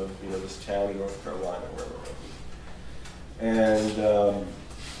women of, this town in North Carolina, wherever it was. And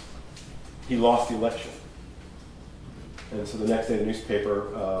he lost the election. And so the next day the newspaper,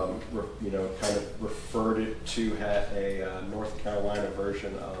 kind of referred it to a North Carolina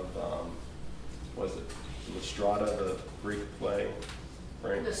version of, was it Lysistrata, the Greek play,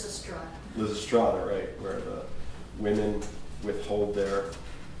 right? Lysistrata, right, where the women withhold their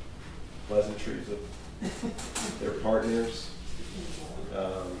pleasantries of their partners.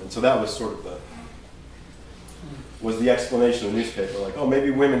 And so that was sort of was the explanation of the newspaper, like, oh,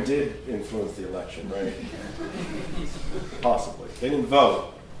 maybe women did influence the election, right? Possibly. They didn't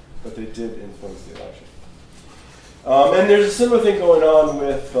vote, but they did influence the election. And there's a similar thing going on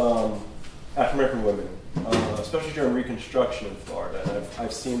with African-American women, especially during Reconstruction in Florida. And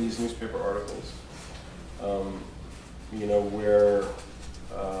I've seen these newspaper articles, where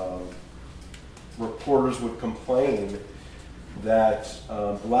reporters would complain that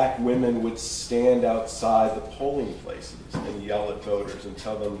black women would stand outside the polling places and yell at voters and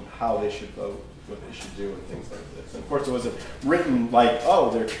tell them how they should vote, what they should do, and things like this. And of course, it wasn't written like, oh,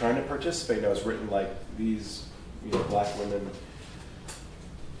 they're trying to participate. No, it was written like these, black women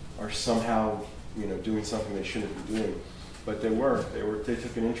are somehow, doing something they shouldn't be doing. But they were. They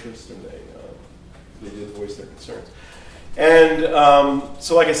took an interest, and they did voice their concerns. And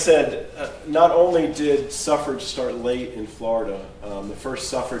so like I said, not only did suffrage start late in Florida, the first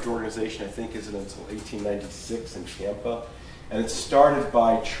suffrage organization I think isn't until 1896 in Tampa, and it started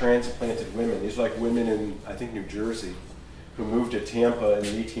by transplanted women. These are like women in, I think, New Jersey, who moved to Tampa in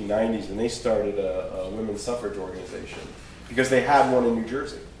the 1890s, and they started a women's suffrage organization because they had one in New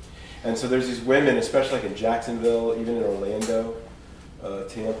Jersey. And so there's these women, especially like in Jacksonville, even in Orlando,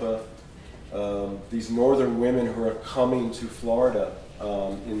 Tampa, these northern women who are coming to Florida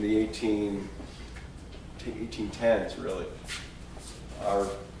in the 1810s, really, are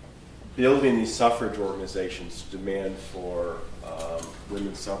building these suffrage organizations to demand for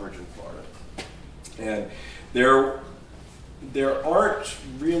women's suffrage in Florida. And there aren't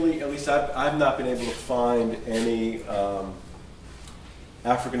really, at least I've not been able to find any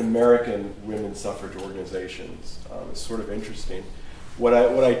African-American women's suffrage organizations. It's sort of interesting. What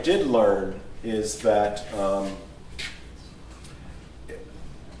I did learn is that a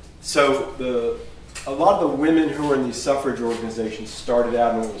lot of the women who were in these suffrage organizations started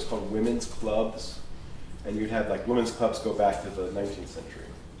out in what was called women's clubs, and you'd have like women's clubs go back to the 19th century.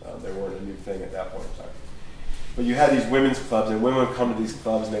 They weren't a new thing at that point in time. But you had these women's clubs, and women would come to these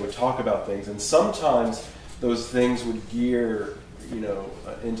clubs and they would talk about things, and sometimes those things would gear,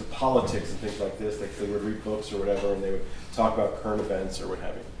 into politics and things like this. Like they would read books or whatever, and they would talk about current events or what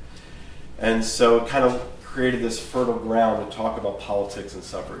have you. And so it kind of created this fertile ground to talk about politics and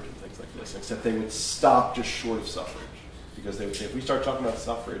suffrage and things like this, except they would stop just short of suffrage, because they would say, if we start talking about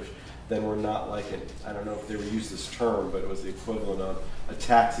suffrage, then we're not like I don't know if they would use this term, but it was the equivalent of a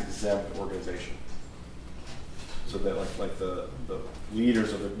tax-exempt organization. So that like the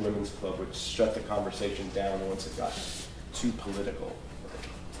leaders of the women's club would shut the conversation down once it got too political.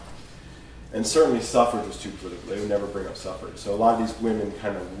 And certainly suffrage was too political. They would never bring up suffrage. So a lot of these women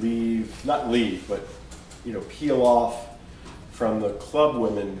kind of not leave, but peel off from the club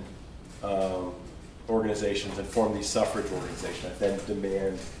women organizations and form these suffrage organizations that then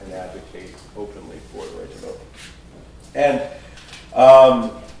demand and advocate openly for the right to vote. And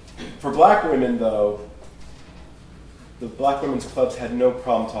for black women, though, the black women's clubs had no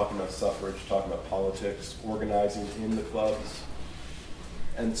problem talking about suffrage, talking about politics, organizing in the clubs.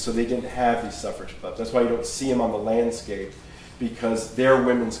 And so they didn't have these suffrage clubs. That's why you don't see them on the landscape, because their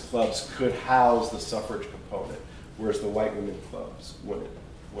women's clubs could house the suffrage component, whereas the white women's clubs wouldn't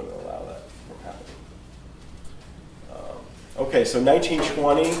allow that from happening. Okay, so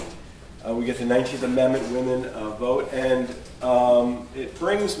 1920, we get the 19th Amendment women vote, and it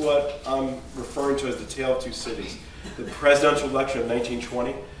brings what I'm referring to as the Tale of Two Cities. The presidential election of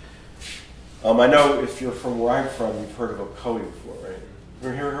 1920. I know if you're from where I'm from, you've heard of Ocoee before, right?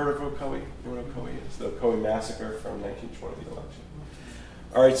 Have you ever heard of Ocoee? You know what Ocoee is? The Ocoee massacre from 1920, the election.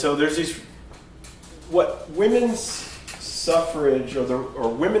 All right, so there's what women's suffrage or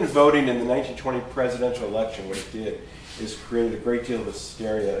women voting in the 1920 presidential election, what it did is created a great deal of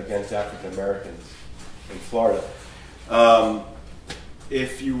hysteria against African Americans in Florida.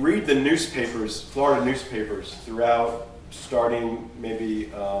 If you read the newspapers, Florida newspapers, throughout starting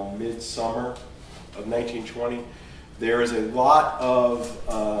maybe midsummer of 1920, there is a lot of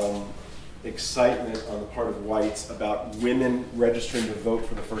excitement on the part of whites about women registering to vote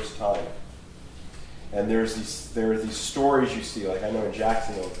for the first time. And there are these stories you see, like I know in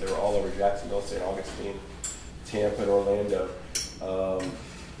Jacksonville, they were all over Jacksonville, St. Augustine, Tampa, and Orlando.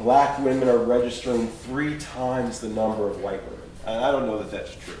 Black women are registering 3 times the number of white women. And I don't know that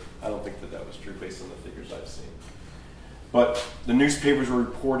that's true. I don't think that was true based on the figures I've seen. But the newspapers were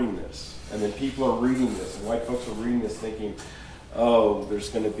reporting this, and then people are reading this, and white folks are reading this thinking, oh, there's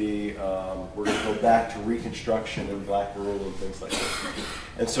going to be, we're going to go back to Reconstruction and black rule and things like this.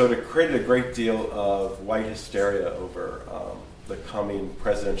 And so it created a great deal of white hysteria over the coming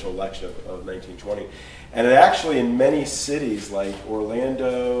presidential election of 1920. And it actually, in many cities like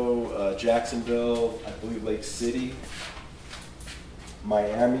Orlando, Jacksonville, I believe Lake City,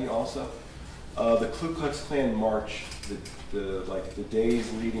 Miami also, the Ku Klux Klan march, the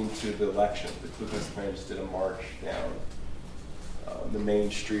days leading to the election, the Ku Klux Klan just did a march down the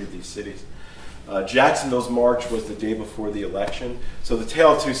main street of these cities. Jacksonville's march was the day before the election. So the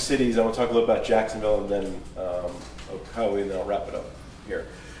Tale of Two Cities, I want to talk a little about Jacksonville and then Ocoee, and then I'll wrap it up here.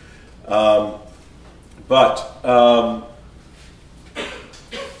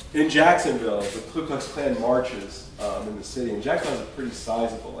 In Jacksonville, the Ku Klux Klan marches in the city, and Jacksonville was pretty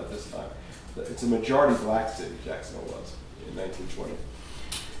sizable at this time. It's a majority black city, Jacksonville was, in 1920.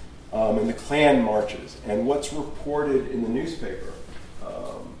 And the Klan marches. And what's reported in the newspaper,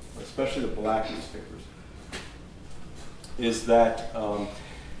 especially the black newspapers, is that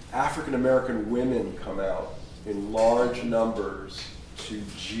African American women come out in large numbers to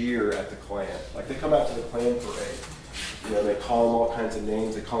jeer at the Klan. Like they come out to the Klan parade. You know, they call them all kinds of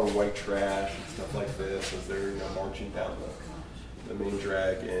names. They call them white trash and stuff like this as they're, you know, marching down the main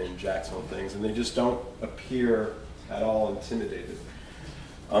drag in Jacksonville things, and they just don't appear at all intimidated.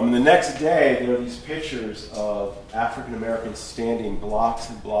 The next day, there are these pictures of African Americans standing blocks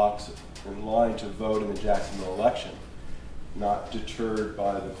and blocks in line to vote in the Jacksonville election, not deterred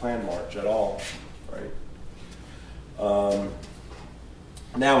by the Klan march at all, right?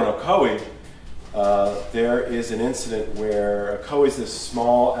 Now in Ocoee, there is an incident where Ocoee is this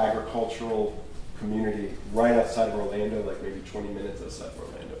small agricultural community right outside of Orlando, like maybe 20 minutes outside of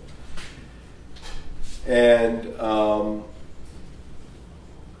Orlando. And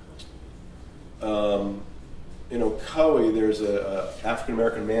in Ocoee, there's an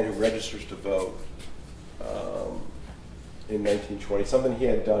African-American man who registers to vote in 1920, something he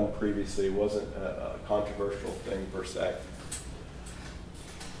had done previously. It wasn't a controversial thing per se.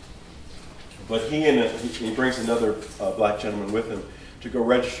 But he brings another black gentleman with him to go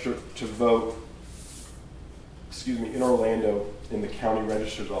register to vote, in Orlando in the county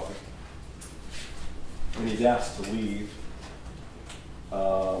registrar's office. And he's asked to leave.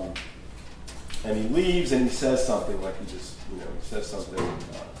 And he leaves and he says something like he says something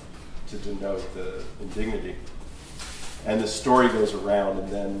to denote the indignity. And the story goes around, and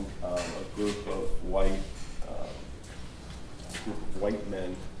then a group of white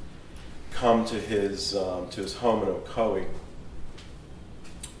men come to his home in Ocoee,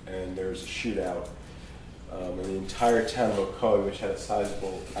 and there's a shootout. And the entire town of Ocoee, which had a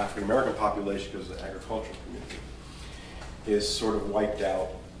sizable African American population because of the agricultural community, is sort of wiped out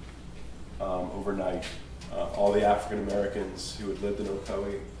overnight. All the African Americans who had lived in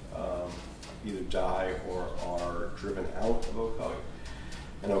Ocoee either die or are driven out of Ocoee,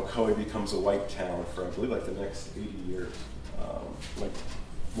 and Ocoee becomes a white town for, I believe, like the next 80 years. Like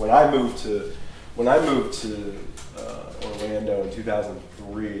when I moved to Orlando in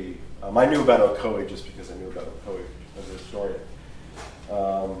 2003, I knew about Ocoee just because I knew about Ocoee as a historian.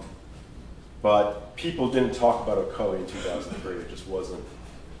 But people didn't talk about Ocoee in 2003. It just wasn't,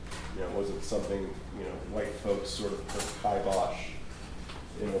 it wasn't something, white folks sort of put kibosh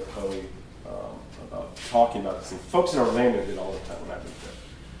in Ocoee about talking about this thing. Folks in Orlando did all the time when I moved there.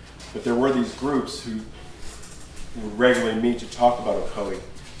 But there were these groups who would regularly meet to talk about Ocoee,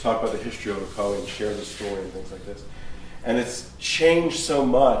 talk about the history of Ocoee and share the story and things like this. And it's changed so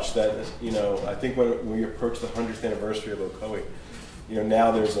much that, I think when we approach the 100th anniversary of Ocoee,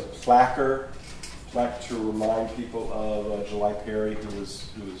 now there's a plaque to remind people of July Perry, who was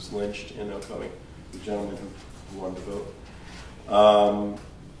lynched in Ocoee, the gentleman who wanted to vote.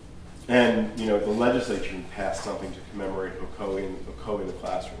 And the legislature passed something to commemorate Ocoee in the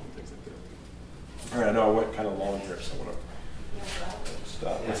classroom and things like that. All right, I know I went kind of long here, so I want to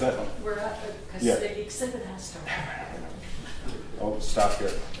stop. What's that? We're up because the exhibit has started. I'll stop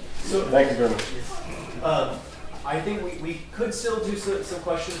here. So, thank you very much. I think we could still do some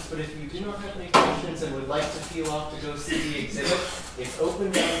questions, but if you do not have any questions and would like to peel off to go see the exhibit, it's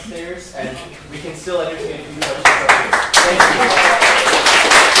open downstairs, and we can still entertain a few questions up here. Thank you.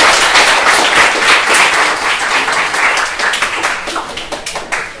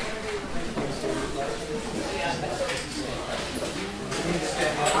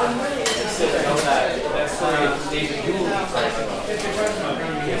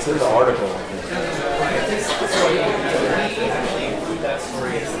 It's in the article.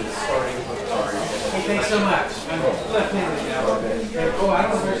 Hey, thanks so much. I'm left-handed now. Oh, I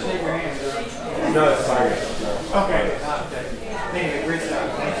don't want to shake your hand. No, it's fine. Okay. Anyway, great job.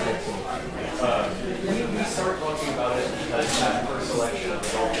 Thank you. We started talking about it because that first election of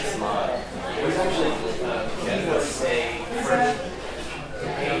Adolphus Mod was actually he was a French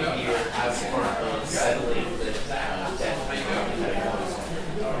campaign here as part of settling the debt.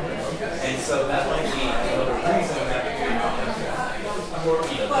 And so that might be another reason that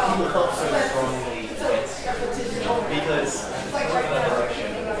people felt so strongly against because part of that election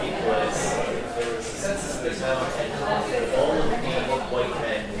there was a census of the town and all of the white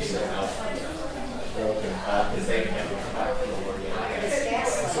men were still out because they had never come back from the war yet.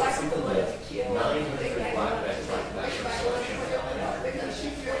 So something like 900 black men left that first election.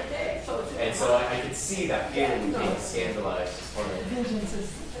 And so I could see that feeling being scandalized as part of it.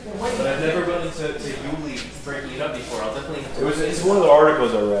 But I've never run into Yuli breaking it up before. I'll definitely have to. It's one of the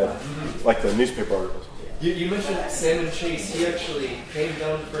articles I read, like the newspaper articles. You mentioned Salmon Chase. He actually came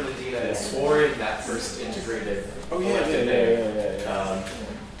down to Fernandina and swore in that first integrated. Oh yeah.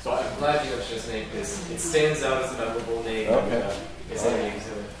 So I'm glad you mentioned his name because it stands out as a memorable name. Okay. It's in the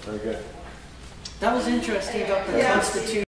exhibit. Very good. That was interesting about the Constitution.